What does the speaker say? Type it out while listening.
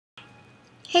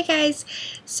Hey guys,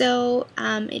 so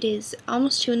it is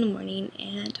almost 2 in the morning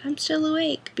and I'm still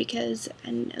awake because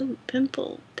I know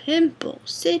pimple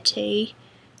city,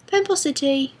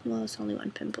 well it's only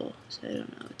one pimple, so I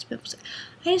don't know, it's pimple city.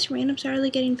 I just random started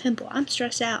getting pimple. I'm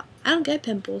stressed out. I don't get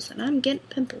pimples and I'm getting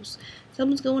pimples.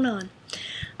 Something's going on.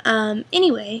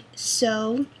 Anyway,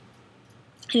 so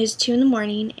it is 2 in the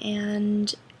morning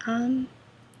and I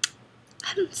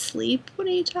don't sleep. What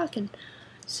are you talking?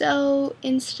 So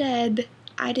instead,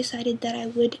 I decided that I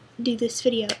would do this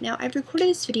video. Now, I've recorded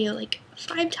this video like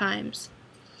 5 times,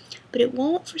 but it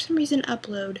won't for some reason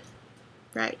upload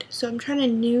right. So I'm trying a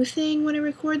new thing when I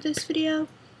record this video.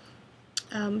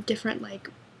 Different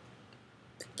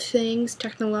things,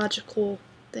 technological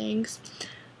things.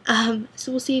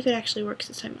 So we'll see if it actually works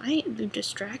this time. I am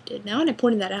distracted now, and I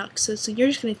pointed that out, so you're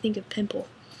just going to think of pimple.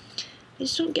 I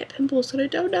just don't get pimples, so I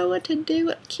don't know what to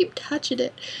do. I keep touching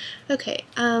it. Okay,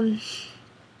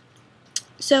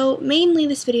 so mainly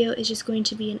this video is just going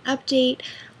to be an update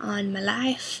on my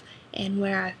life and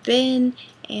where I've been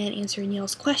and answering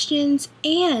y'all's questions,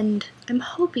 and I'm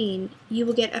hoping you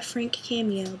will get a Frank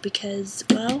cameo because,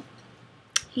 well,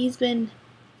 he's been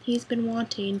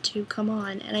wanting to come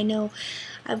on, and I know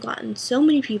I've gotten so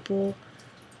many people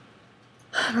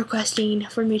requesting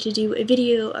for me to do a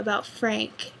video about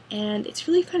Frank, and it's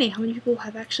really funny how many people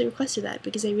have actually requested that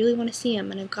because they really want to see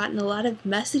him, and I've gotten a lot of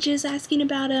messages asking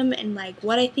about him and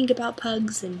what I think about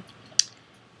pugs and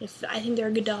if I think they're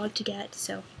a good dog to get.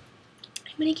 So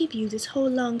I'm going to give you this whole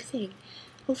long thing.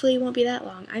 Hopefully it won't be that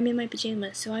long. I'm in my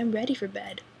pajamas, so I'm ready for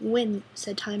bed when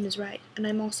said time is right, and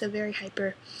I'm also very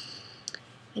hyper.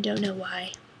 I don't know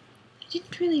why.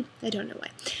 I don't know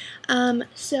why.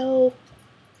 So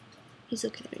he's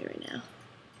looking at me right now.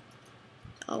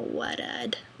 Oh, what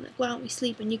why don't we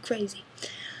sleep and you crazy?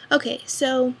 Okay,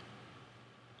 so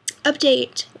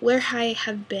update where I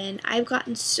have been. I've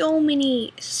gotten so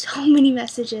many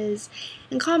messages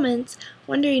and comments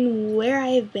wondering where I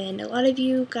have been. A lot of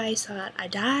you guys thought I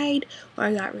died, or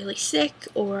I got really sick,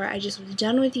 or I just was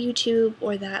done with YouTube,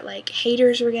 or that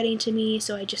haters were getting to me,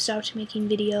 so I just stopped making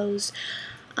videos.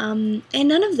 And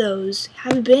none of those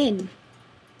have been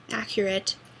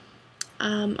accurate.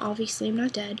 Obviously I'm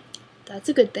not dead. That's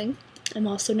a good thing. I'm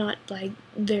also not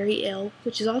very ill,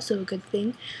 which is also a good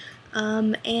thing.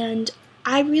 And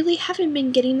I really haven't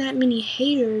been getting that many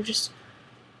haters.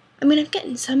 I mean, I've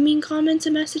gotten some mean comments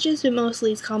and messages, but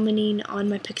mostly it's commenting on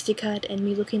my pixie cut and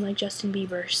me looking like Justin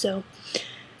Bieber. So,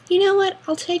 you know what?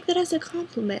 I'll take that as a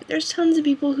compliment. There's tons of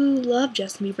people who love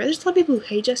Justin Bieber. There's a lot of people who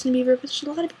hate Justin Bieber, but there's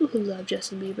a lot of people who love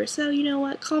Justin Bieber. So, you know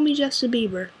what? Call me Justin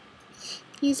Bieber.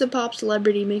 He's a pop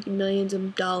celebrity making millions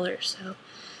of dollars, so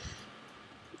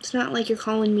it's not like you're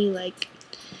calling me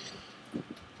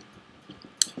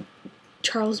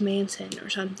Charles Manson or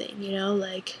something, you know,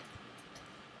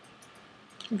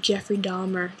 Jeffrey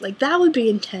Dahmer. That would be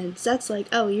intense. That's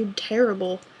oh, you're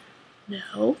terrible.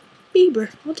 No,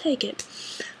 Bieber, I'll take it.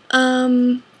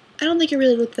 I don't think I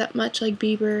really look that much like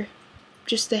Bieber,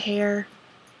 just the hair,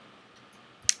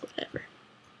 whatever.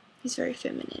 He's very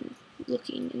feminine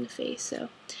looking in the face, so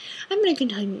I'm gonna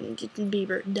continue getting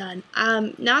Bieber done.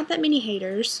 Not that many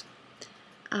haters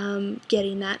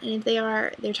getting that, and if they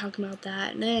are, they're talking about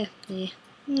that. I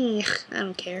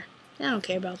don't care. I don't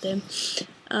care about them.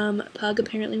 Pug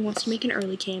apparently wants to make an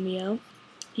early cameo.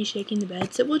 He's shaking the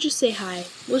bed, so we'll just say hi.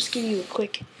 We'll just give you a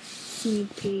quick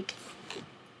sneak peek.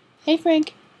 Hey,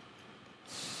 Frank.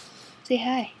 Say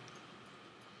hi.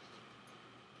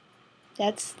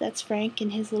 That's Frank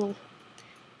and his little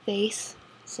face.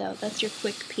 So that's your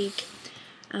quick peek.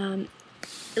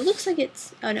 It looks like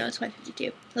it's, oh no, it's 5:52.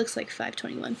 It looks like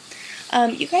 5:21.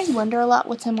 You guys wonder a lot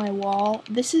what's on my wall.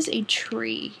 This is a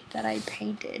tree that I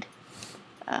painted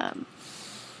on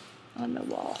my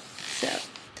wall. So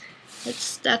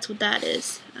that's what that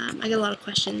is. I get a lot of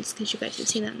questions because you guys have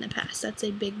seen that in the past. That's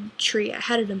a big tree. I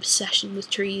had an obsession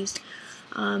with trees,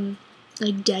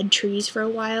 dead trees for a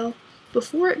while.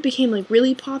 Before it became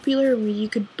really popular,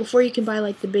 before you could buy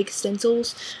the big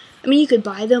stencils. I mean, you could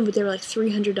buy them, but they were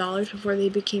 $300 before they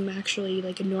became actually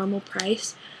a normal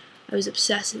price. I was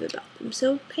obsessive about them,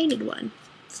 so painted one.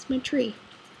 It's my tree.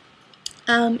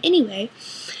 Anyway,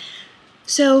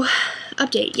 so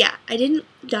update. Yeah, I didn't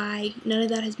die. None of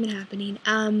that has been happening.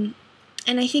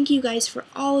 And I thank you guys for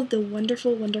all of the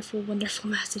wonderful, wonderful, wonderful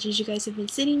messages you guys have been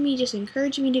sending me, just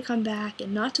encouraging me to come back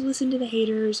and not to listen to the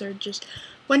haters, or just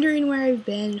wondering where I've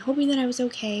been, hoping that I was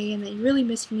okay and that you really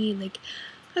missed me.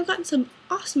 I've gotten some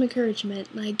awesome encouragement.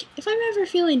 If I'm ever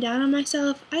feeling down on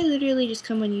myself, I literally just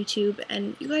come on YouTube,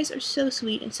 and you guys are so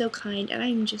sweet and so kind, and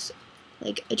I'm just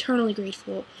eternally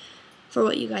grateful for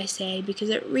what you guys say, because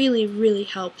it really, really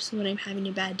helps when I'm having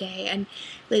a bad day, and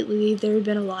lately there have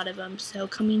been a lot of them. So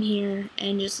coming here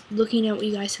and just looking at what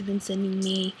you guys have been sending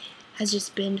me has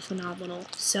just been phenomenal.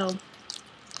 So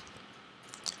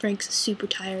Frank's super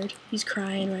tired. He's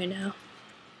crying right now.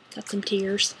 Got some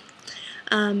tears.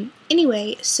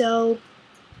 Anyway, so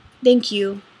thank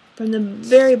you from the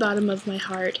very bottom of my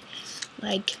heart.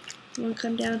 Like, you want to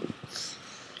come down?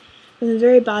 From the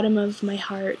very bottom of my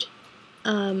heart,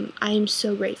 I am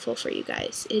so grateful for you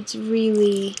guys. It's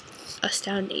really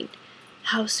astounding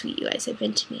how sweet you guys have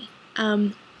been to me.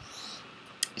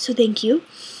 So thank you.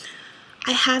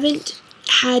 I haven't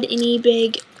had any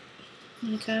big...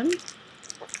 You wanna come?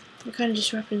 We're kind of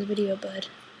disrupting the video, bud.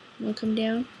 You wanna come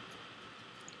down?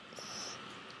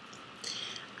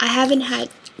 I haven't had...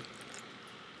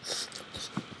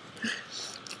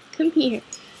 Come here.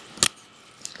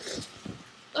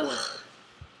 Ugh.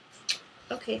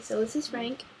 Okay, so this is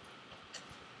Frank.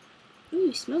 Ooh,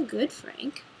 you smell good,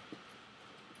 Frank.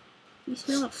 You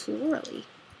smell florally.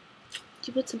 Did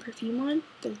you put some perfume on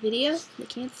for the video? They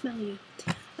can't smell you.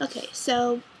 Okay,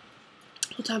 so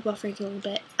we'll talk about Frank a little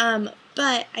bit.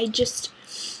 But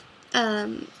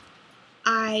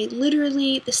I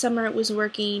literally, this summer, was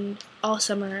working all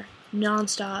summer,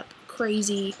 non-stop,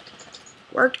 crazy.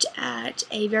 Worked at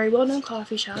a very well-known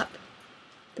coffee shop.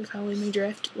 They're following my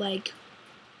drift, like,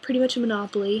 pretty much a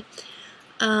monopoly.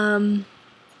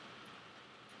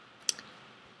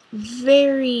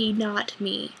 Very not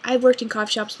me. I've worked in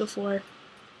coffee shops before.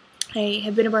 I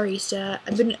have been a barista.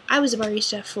 I was a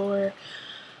barista for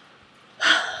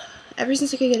ever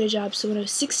since I could get a job. So when I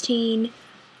was 16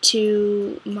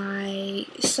 to my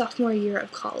sophomore year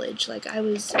of college, like I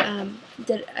am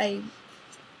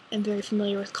very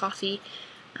familiar with coffee,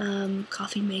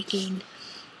 coffee making.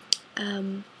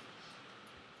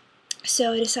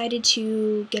 So I decided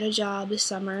to get a job this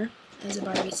summer as a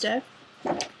barista.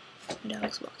 My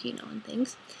dog's walking on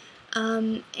things.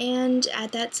 And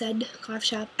at that said coffee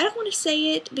shop, I don't want to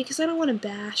say it because I don't want to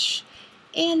bash,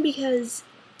 and because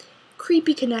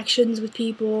creepy connections with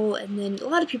people, and then a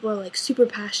lot of people are like super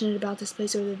passionate about this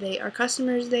place, whether they are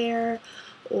customers there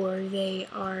or they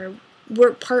are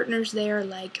work partners there,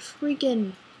 like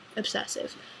freaking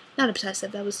obsessive. Not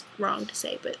obsessive, that was wrong to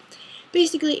say, but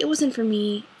basically it wasn't for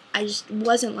me. I just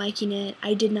wasn't liking it.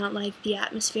 I did not like the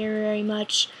atmosphere very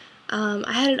much.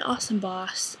 I had an awesome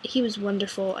boss. He was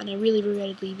wonderful, and I really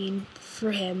regretted leaving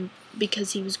for him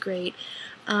because he was great.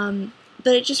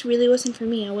 But it just really wasn't for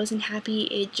me. I wasn't happy.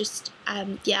 It just,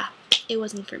 yeah, it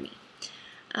wasn't for me.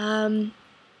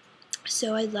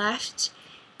 So I left,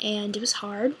 and it was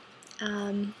hard.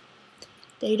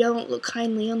 They don't look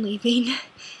kindly on leaving.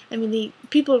 I mean,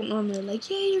 people don't normally like,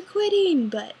 yeah, you're quitting,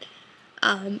 but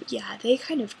yeah, they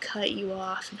kind of cut you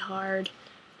off and hard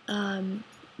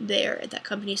there at that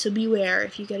company. So beware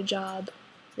if you get a job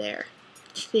there.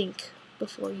 Think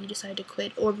before you decide to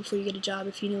quit, or before you get a job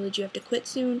if you know that you have to quit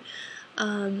soon.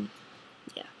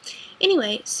 Yeah.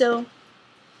 Anyway, so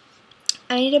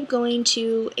I ended up going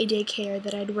to a daycare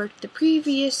that I'd worked the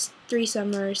previous 3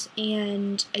 summers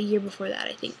and a year before that,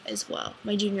 I think, as well.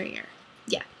 My junior year.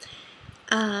 Yeah.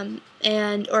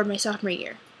 Or my sophomore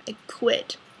year. I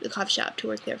quit the coffee shop to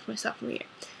work there for my sophomore year.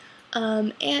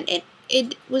 And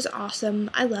it was awesome.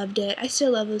 I loved it. I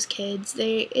still love those kids.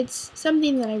 It's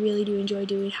something that I really do enjoy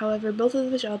doing. However, both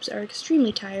of the jobs are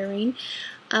extremely tiring,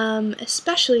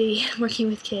 especially working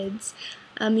with kids.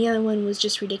 The other one was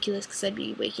just ridiculous because I'd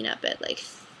be waking up at like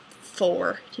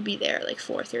 4 to be there, like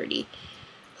 4:30.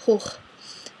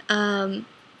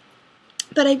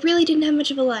 But I really didn't have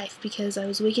much of a life because I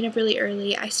was waking up really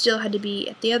early. I still had to be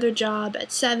at the other job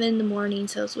at 7 in the morning,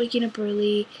 so I was waking up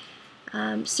early,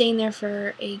 staying there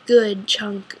for a good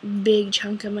chunk, big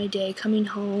chunk of my day, coming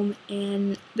home,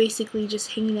 and basically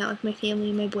just hanging out with my family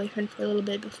and my boyfriend for a little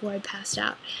bit before I passed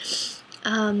out.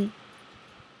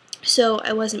 So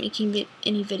I wasn't making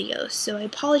any videos. So I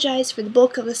apologize for the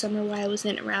bulk of the summer why I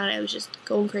wasn't around. I was just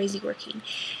going crazy working.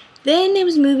 Then it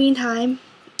was moving time.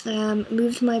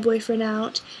 Moved my boyfriend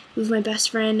out, moved my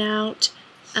best friend out,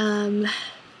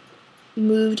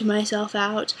 moved myself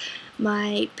out.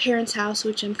 My parents' house,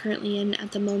 which I'm currently in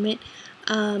at the moment,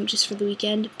 just for the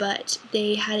weekend, but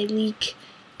they had a leak,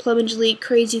 plumbage leak,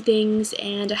 crazy things,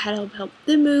 and I had to help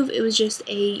them move. It was just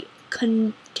a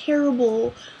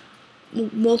terrible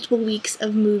multiple weeks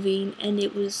of moving, and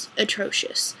it was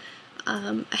atrocious.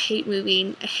 I hate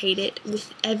moving. I hate it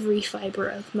with every fiber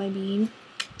of my being.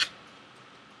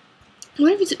 I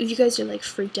wonder if you guys are like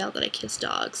freaked out that I kiss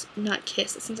dogs. Not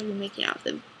kiss, it sounds like I'm making out with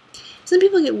them. Some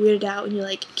people get weirded out when you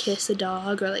like kiss a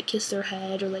dog, or like kiss their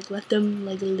head, or like let them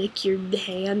like lick your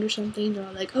hand or something. They're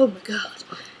all like, oh my god,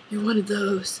 You're one of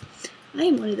those. I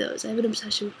am one of those. I have an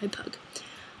obsession with my pug.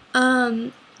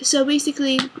 So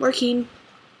basically, working,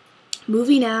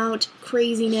 moving out,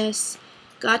 craziness,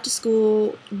 got to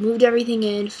school, moved everything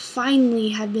in, finally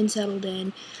have been settled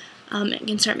in, and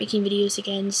can start making videos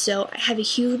again. So I have a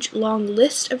huge, long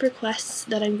list of requests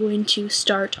that I'm going to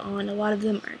start on. A lot of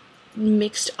them are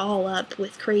mixed all up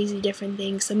with crazy different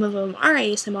things. Some of them are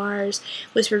ASMRs,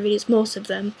 whisper videos, most of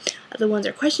them. Other ones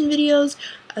are question videos,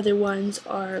 other ones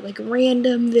are like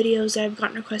random videos that I've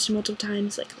gotten requested multiple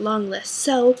times, like a long list.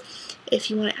 So if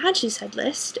you want to add to said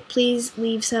list, please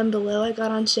leave some below. I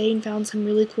got on today and found some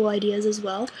really cool ideas as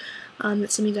well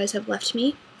that some of you guys have left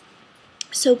me.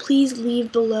 So please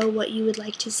leave below what you would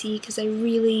like to see, because I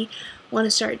really want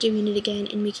to start doing it again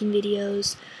and making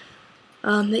videos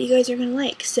that you guys are going to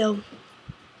like. So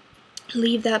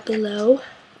leave that below.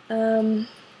 What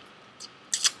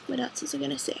else was I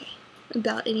going to say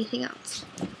about anything else?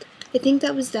 I think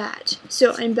that was that.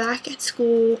 So I'm back at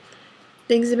school.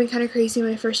 Things have been kind of crazy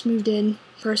when I first moved in.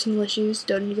 Personal issues,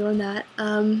 don't need to go on that.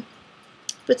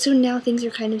 But so now things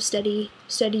are kind of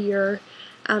steadier,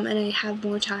 and I have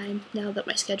more time now that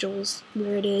my schedule's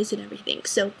where it is and everything.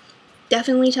 So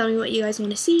definitely tell me what you guys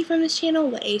want to see from this channel,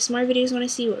 what ASMR videos you want to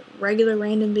see, what regular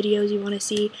random videos you want to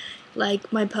see,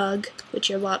 like my pug, which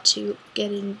you're about to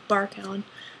get and bark on.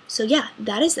 So yeah,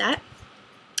 that is that.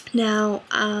 Now,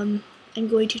 I'm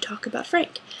going to talk about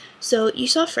Frank. So you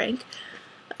saw Frank.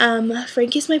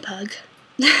 Frank is my pug,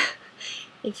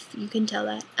 if you can tell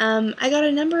that. I got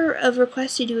a number of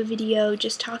requests to do a video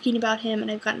just talking about him, and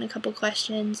I've gotten a couple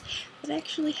questions that I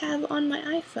actually have on my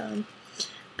iPhone.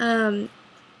 I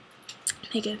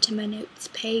go to my notes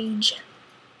page.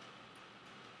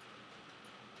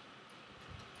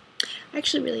 I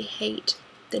actually really hate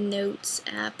the notes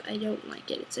app. I don't like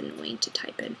it. It's annoying to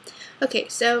type in. Okay,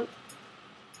 so,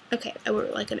 I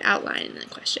wrote like an outline and then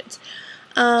questions.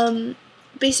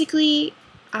 Basically,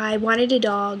 I wanted a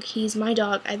dog. He's my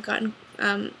dog. I've gotten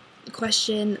a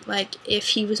question like if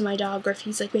he was my dog or if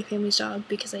he's like my family's dog,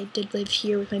 because I did live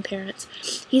here with my parents.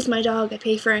 He's my dog. I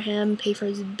pay for him, pay for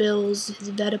his bills, his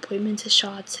vet appointments, his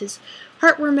shots, his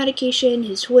heartworm medication,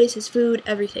 his toys, his food,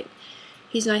 everything.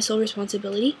 He's my sole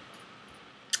responsibility.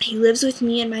 He lives with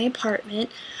me in my apartment.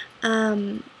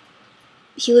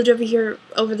 He lived over here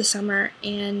over the summer,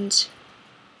 and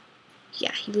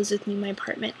yeah, he lives with me in my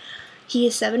apartment. He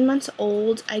is 7 months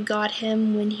old. I got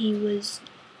him when he was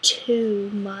 2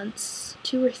 months,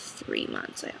 2 or 3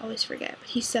 months, I always forget, but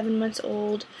he's 7 months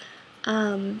old,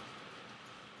 and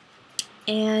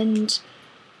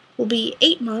will be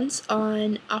 8 months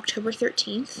on October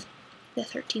 13th. The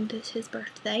 13th is his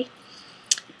birthday.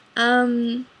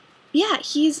 Yeah,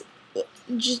 he's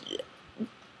just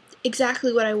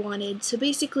exactly what I wanted. So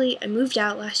basically, I moved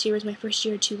out last year. It was my first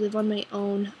year to live on my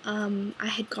own. I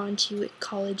had gone to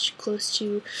college close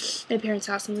to my parents'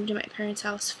 house and lived in my parents'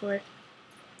 house for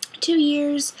 2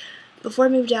 years before I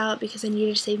moved out because I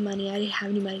needed to save money. I didn't have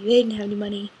any money. They didn't have any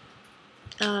money.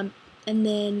 And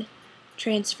then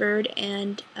transferred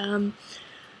and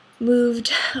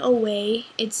moved away.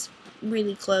 It's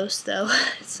really close though.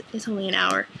 It's only an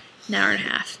hour and a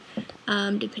half,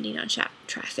 depending on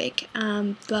traffic.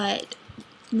 But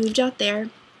moved out there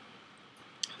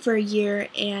for a year,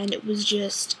 and it was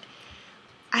just,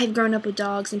 I've grown up with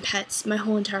dogs and pets my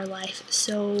whole entire life,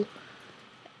 so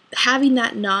having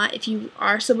that if you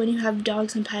are someone who have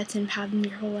dogs and pets and have them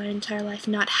your whole entire life,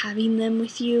 not having them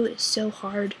with you is so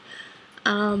hard.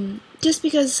 Just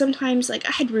because sometimes, like,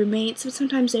 I had roommates, but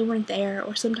sometimes they weren't there,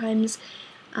 or sometimes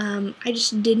I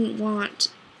just didn't want,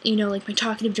 like my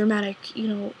talkative, dramatic,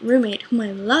 roommate whom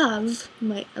I love.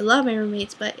 I love my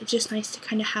roommates, but it's just nice to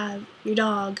kind of have your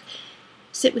dog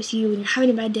sit with you when you're having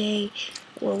a bad day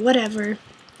or whatever.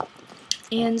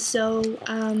 And so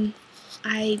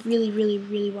I really, really,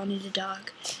 really wanted a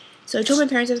dog. So I told my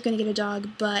parents I was going to get a dog,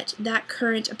 but that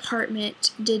current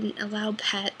apartment didn't allow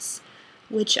pets,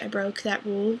 which I broke that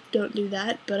rule. Don't do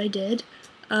that, but I did.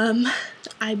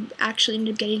 I actually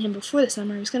ended up getting him before the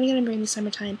summer. I was going to get him during the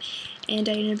summertime, and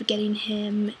I ended up getting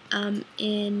him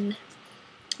in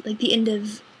like the end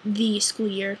of the school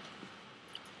year.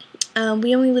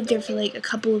 We only lived there for like a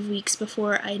couple of weeks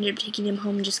before I ended up taking him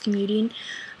home and just commuting,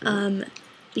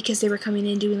 because they were coming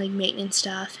in doing like maintenance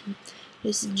stuff and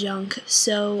this junk.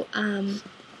 So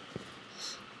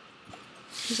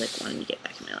he's like wanting to get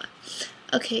back in my lap.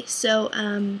 Okay, so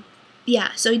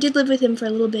yeah, so I did live with him for a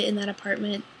little bit in that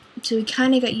apartment, so we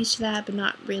kind of got used to that, but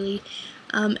not really.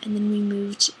 And then we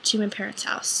moved to my parents'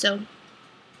 house. So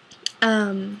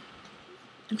I'm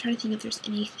trying to think if there's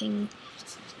anything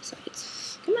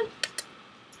besides. Come on.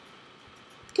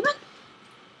 Come on.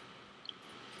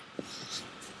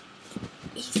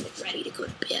 go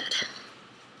to bed.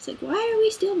 It's like, why are we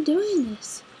still doing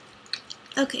this?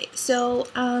 Okay, so,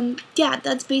 yeah,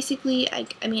 that's basically,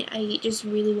 I mean, I just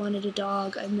really wanted a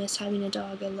dog. I missed having a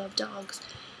dog. I love dogs.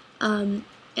 And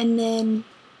then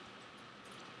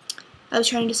I was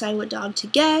trying to decide what dog to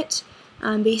get,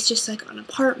 based just, like, on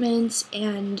apartments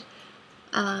and,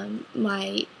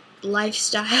 my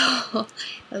lifestyle.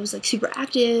 I was, like, super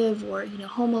active or, you know,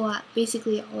 home a lot,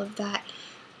 basically all of that.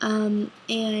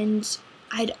 And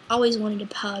I'd always wanted a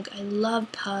pug. I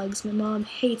love pugs. My mom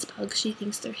hates pugs. She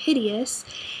thinks they're hideous.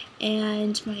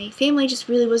 And my family just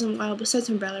really wasn't wild, besides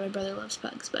my brother. My brother loves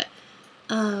pugs, but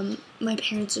my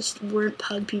parents just weren't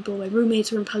pug people. My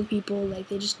roommates weren't pug people. Like,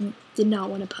 they just did not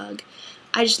want a pug.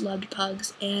 I just loved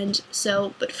pugs. And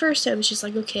so, but first I was just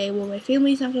like, okay, well, my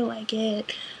family's not going to like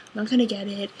it. I'm not going to get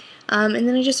it. And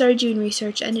then I just started doing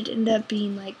research, and it ended up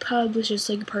being, like, pug was just,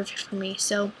 like, perfect for me.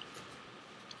 So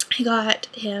I got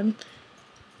him.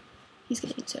 He's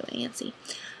getting so antsy.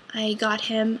 I got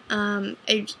him. I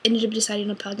ended up deciding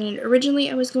on a pug, and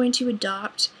originally I was going to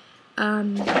adopt.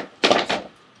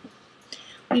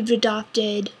 We've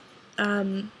adopted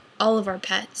all of our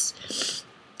pets,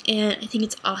 and I think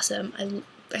it's awesome.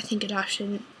 I think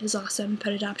adoption is awesome.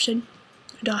 Pet adoption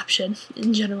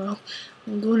in general.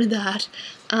 We'll go into that.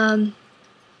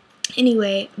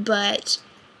 Anyway, but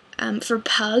for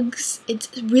pugs, it's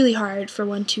really hard for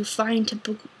one to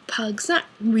find pugs. Not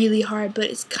really hard, but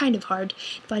it's kind of hard to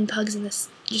find pugs in this,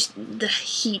 just the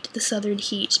heat, the southern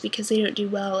heat, because they don't do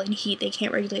well in heat. They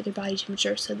can't regulate their body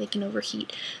temperature, so they can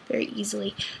overheat very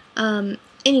easily.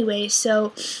 Anyway,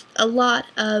 so a lot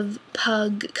of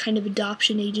pug kind of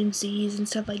adoption agencies and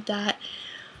stuff like that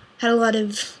had a lot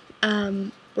of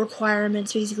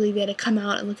requirements. Basically, they had to come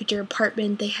out and look at your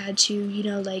apartment. They had to, you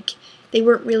know, like, they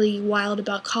weren't really wild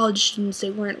about college students. They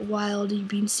weren't wild you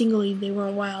being single. They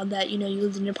weren't wild that, you know, you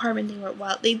lived in an apartment. They weren't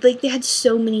wild. They had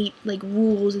so many, like,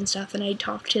 rules and stuff. And I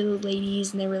talked to the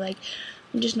ladies, and they were like,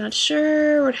 I'm just not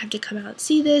sure. Would have to come out and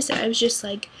see this. And I was just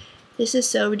like, this is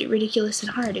so ridiculous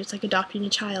and hard. It was like adopting a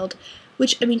child,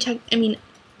 which, I mean,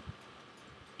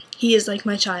 he is like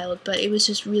my child, but it was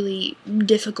just really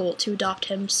difficult to adopt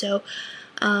him. So,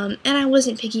 and I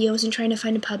wasn't picky. I wasn't trying to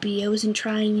find a puppy. I wasn't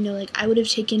trying, you know, like, I would have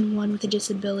taken one with a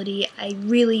disability. I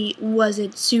really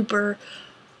wasn't super,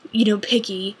 you know,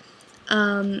 picky.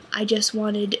 I just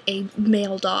wanted a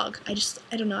male dog. I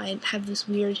don't know, I have this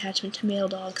weird attachment to male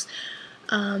dogs.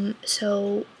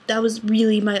 So that was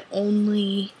really my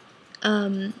only,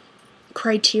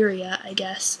 criteria, I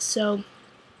guess. So,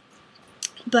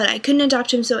 but I couldn't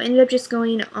adopt him, so I ended up just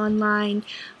going online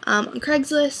on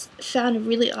Craigslist, found a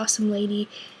really awesome lady,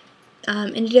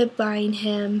 ended up buying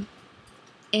him,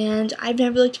 and I've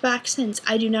never looked back since.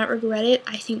 I do not regret it.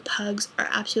 I think pugs are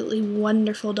absolutely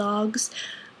wonderful dogs.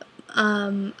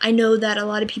 I know that a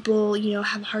lot of people, you know,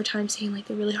 have a hard time saying, like,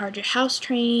 they're really hard to house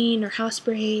train or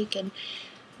housebreak and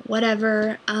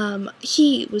whatever.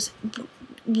 He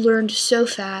learned so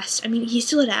fast. I mean, he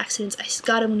still had accidents. I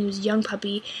got him when he was a young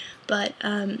puppy, but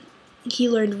he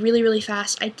learned really, really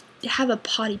fast. I have a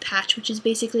potty patch, which is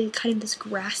basically kind of this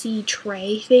grassy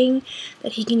tray thing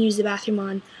that he can use the bathroom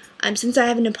on. Since I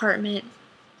have an apartment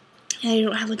and I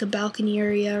don't have, like, a balcony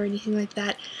area or anything like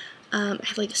that, I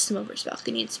have, like, a smoker's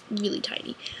balcony. It's really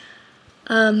tiny.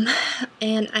 And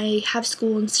I have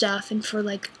school and stuff, and for,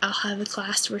 like, I'll have a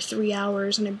class for 3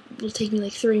 hours, and it will take me,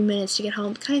 like, 30 minutes to get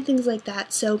home, kind of things like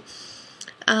that. So,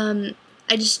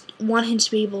 I just want him to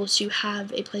be able to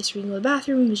have a place where he can go to the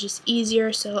bathroom. It was just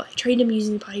easier, so I trained him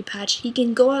using the potty patch. He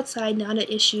can go outside, not an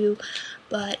issue,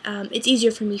 but it's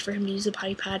easier for him to use the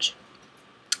potty patch.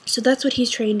 So that's what he's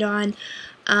trained on.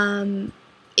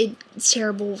 It's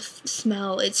terrible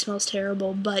smell. It smells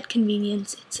terrible, but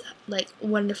convenience, it's, like,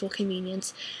 wonderful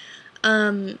convenience.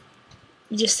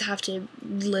 You just have to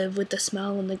live with the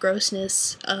smell and the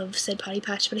grossness of said potty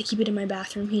patch, but I keep it in my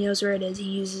bathroom. He knows where it is. He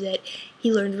uses it.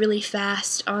 He learned really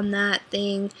fast on that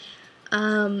thing.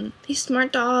 He's a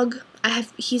smart dog.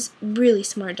 He's really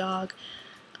smart dog.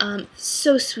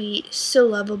 So sweet, so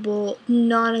lovable,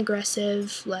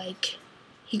 non-aggressive, like,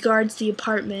 he guards the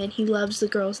apartment. He loves the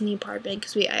girls in the apartment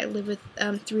because I live with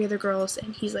 3 other girls,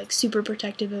 and he's, like, super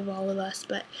protective of all of us,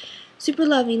 but super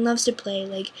loving, loves to play,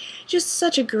 like, just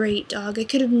such a great dog. I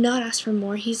could have not asked for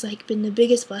more. He's, like, been the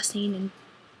biggest blessing, and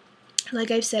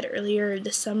like I've said earlier,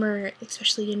 the summer,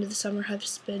 especially the end of the summer,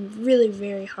 has been really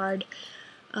very hard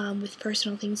with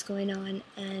personal things going on,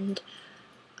 and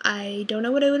I don't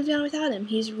know what I would have done without him.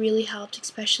 He's really helped,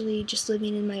 especially just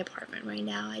living in my apartment right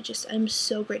now. I'm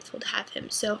so grateful to have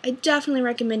him. So I definitely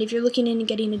recommend, if you're looking into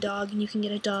getting a dog and you can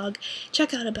get a dog,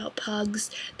 check out about pugs.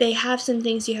 They have some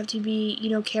things you have to be,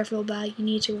 careful about. You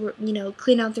need to,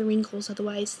 clean out the wrinkles,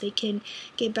 otherwise they can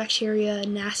get bacteria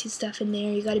and nasty stuff in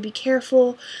there. You got to be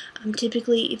careful.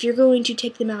 Typically, if you're going to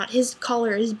take them out, his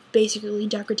collar is basically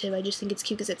decorative. I just think it's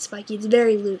cute because it's spiky. It's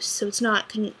very loose, so it's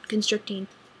not constricting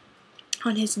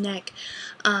on his neck.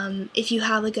 If you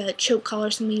have like a choke collar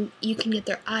or something, you can get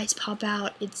their eyes pop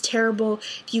out. It's terrible.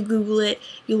 If you Google it,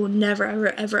 you will never,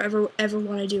 ever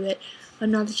want to do it.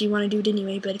 Not that you want to do it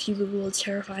anyway, but if you Google, it's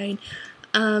terrifying.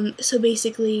 So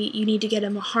basically, you need to get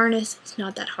him a harness. It's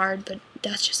not that hard, but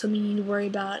that's just something you need to worry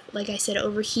about. Like I said,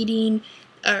 overheating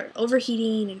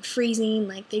and freezing.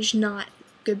 Like, they're just not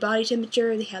good body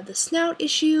temperature. They have the snout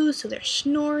issue, so they're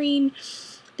snoring.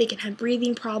 They can have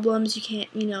breathing problems. You can't,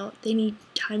 they need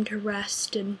time to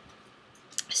rest and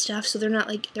stuff. So they're not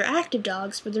like, they're active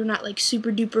dogs, but they're not like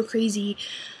super duper crazy,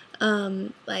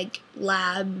 like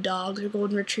lab dogs or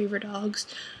golden retriever dogs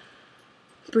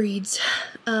breeds.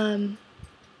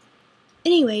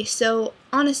 Anyway, so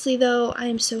honestly though, I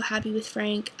am so happy with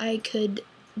Frank. I could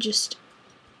just,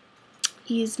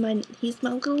 he's my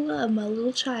little love, my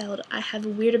little child. I have a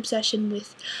weird obsession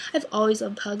with, I've always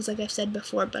loved pugs, like I've said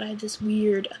before, but I have this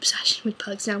weird obsession with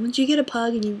pugs. Now, once you get a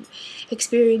pug and you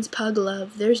experience pug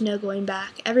love, there's no going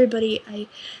back.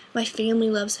 My family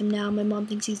loves him now. My mom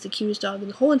thinks he's the cutest dog in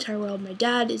the whole entire world. My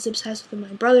dad is obsessed with him.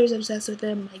 My brother's obsessed with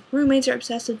him. My roommates are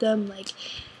obsessed with him. Like,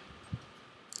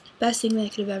 best thing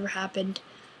that could have ever happened.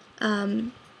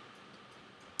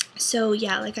 So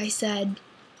yeah, like I said,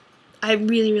 I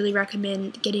really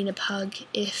recommend getting a pug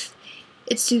if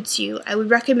it suits you. I would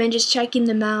recommend just checking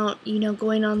them out,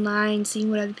 going online,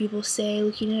 seeing what other people say,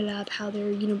 looking it up, how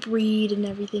their, breed and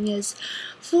everything is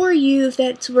for you, if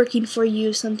that's working for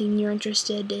you, something you're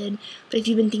interested in. But if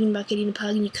you've been thinking about getting a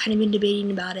pug and you've kind of been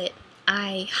debating about it,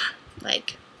 I,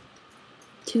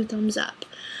 2 thumbs up.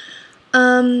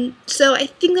 So I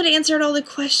think that I answered all the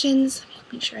questions.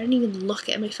 Let me make sure I didn't even look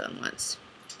at my phone once.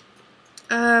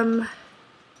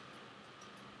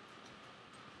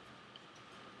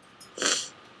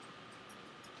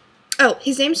 Oh,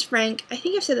 his name's Frank. I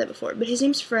think I've said that before, but his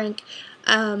name's Frank.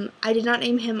 I did not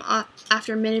name him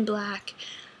after Men in Black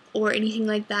or anything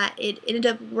like that. It ended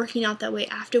up working out that way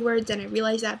afterwards, and I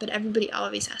realized that, but everybody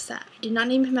always asks that. I did not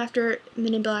name him after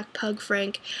Men in Black pug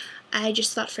Frank. I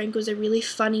just thought Frank was a really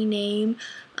funny name.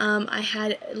 I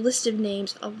had a list of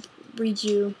names. I'll read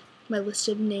you my list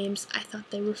of names. I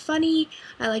thought they were funny.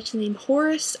 I liked the name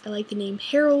Horace. I liked the name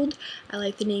Harold. I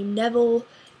liked the name Neville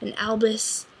and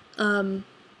Albus.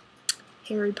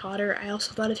 Harry Potter. I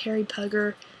also thought of Harry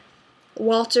Pugger.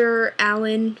 Walter,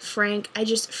 Alan, Frank.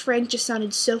 Frank just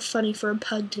sounded so funny for a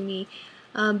pug to me.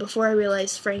 Before I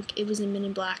realized Frank, it was in Men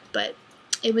in Black, but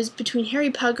it was between Harry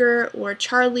Pugger or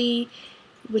Charlie,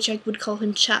 which I would call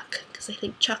him Chuck, because I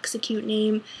think Chuck's a cute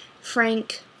name,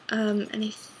 Frank, and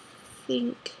I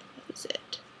think that was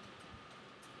it.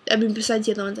 I mean, besides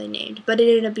the other ones I named, but it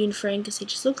ended up being Frank, because he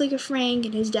just looked like a Frank,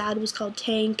 and his dad was called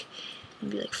Tank, and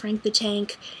it'd be like Frank the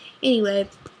Tank. Anyway,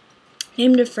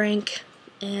 named him Frank,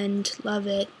 and love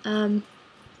it.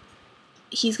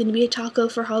 He's going to be a taco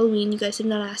for Halloween. You guys did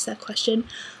not ask that question,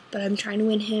 but I'm trying to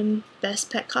win him best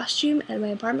pet costume at my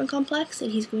apartment complex,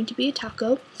 and he's going to be a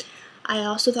taco. I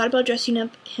also thought about dressing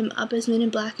him up as Men in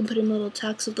Black and put him in a little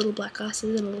tux with little black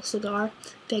glasses and a little cigar,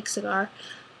 fake cigar,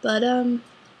 but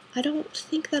I don't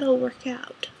think that'll work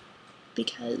out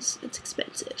because it's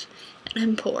expensive and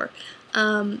I'm poor.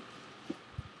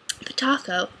 But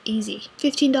taco, easy,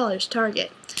 $15,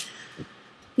 Target.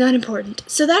 Not important.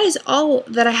 So that is all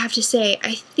that I have to say.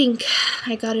 I think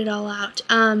I got it all out.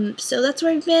 So that's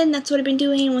where I've been. That's what I've been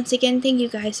doing. Once again, thank you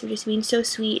guys for just being so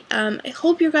sweet. I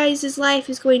hope your guys' life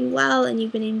is going well and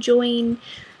you've been enjoying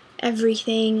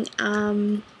everything.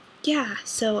 Yeah,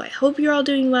 so I hope you're all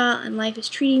doing well and life is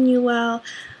treating you well.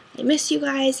 I miss you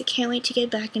guys. I can't wait to get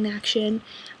back in action.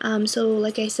 So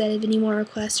like I said, if any more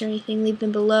requests or anything, leave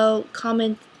them below.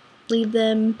 Comment, leave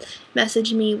them,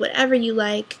 message me, whatever you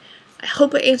like. I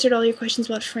hope I answered all your questions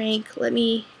about Frank. Let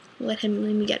me get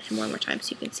him one more time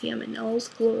so you can see him in all his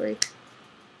glory.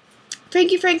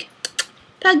 Frankie, Frank.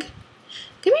 Pug.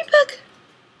 Come here, Pug.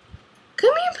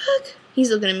 Come here, Pug.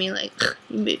 He's looking at me like,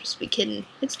 you must be kidding.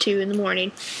 It's 2 in the morning.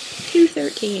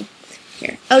 2:13.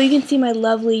 Here. Oh, you can see my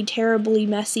lovely, terribly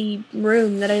messy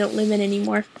room that I don't live in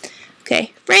anymore.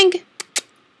 Okay, Frank.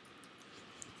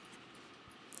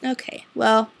 Okay,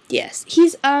 well, yes,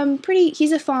 he's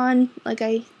he's a fawn,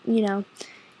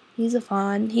 he's a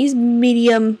fawn. He's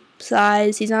medium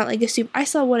size. He's not like a super. I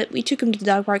saw one. We took him to the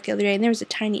dog park the other day, and there was a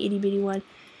tiny itty bitty one.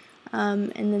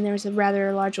 And then there was a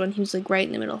rather large one. He was like right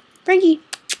in the middle. Frankie,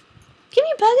 come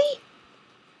here, Puggy.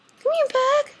 Come here,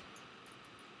 Pug.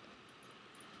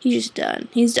 He's just done.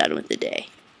 He's done with the day.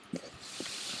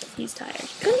 He's tired.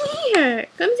 Come here.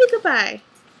 Come say goodbye.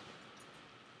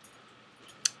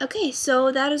 Okay,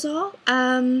 so that is all.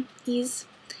 He's,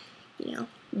 you know,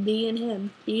 being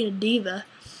him, being a diva.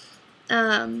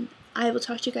 I will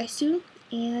talk to you guys soon,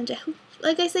 and I hope,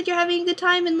 like I said, you're having a good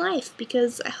time in life,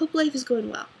 because I hope life is going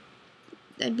well.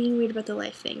 I'm being weird about the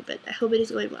life thing, but I hope it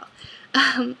is going well.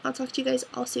 I'll talk to you guys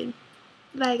all soon.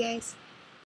 Bye, guys.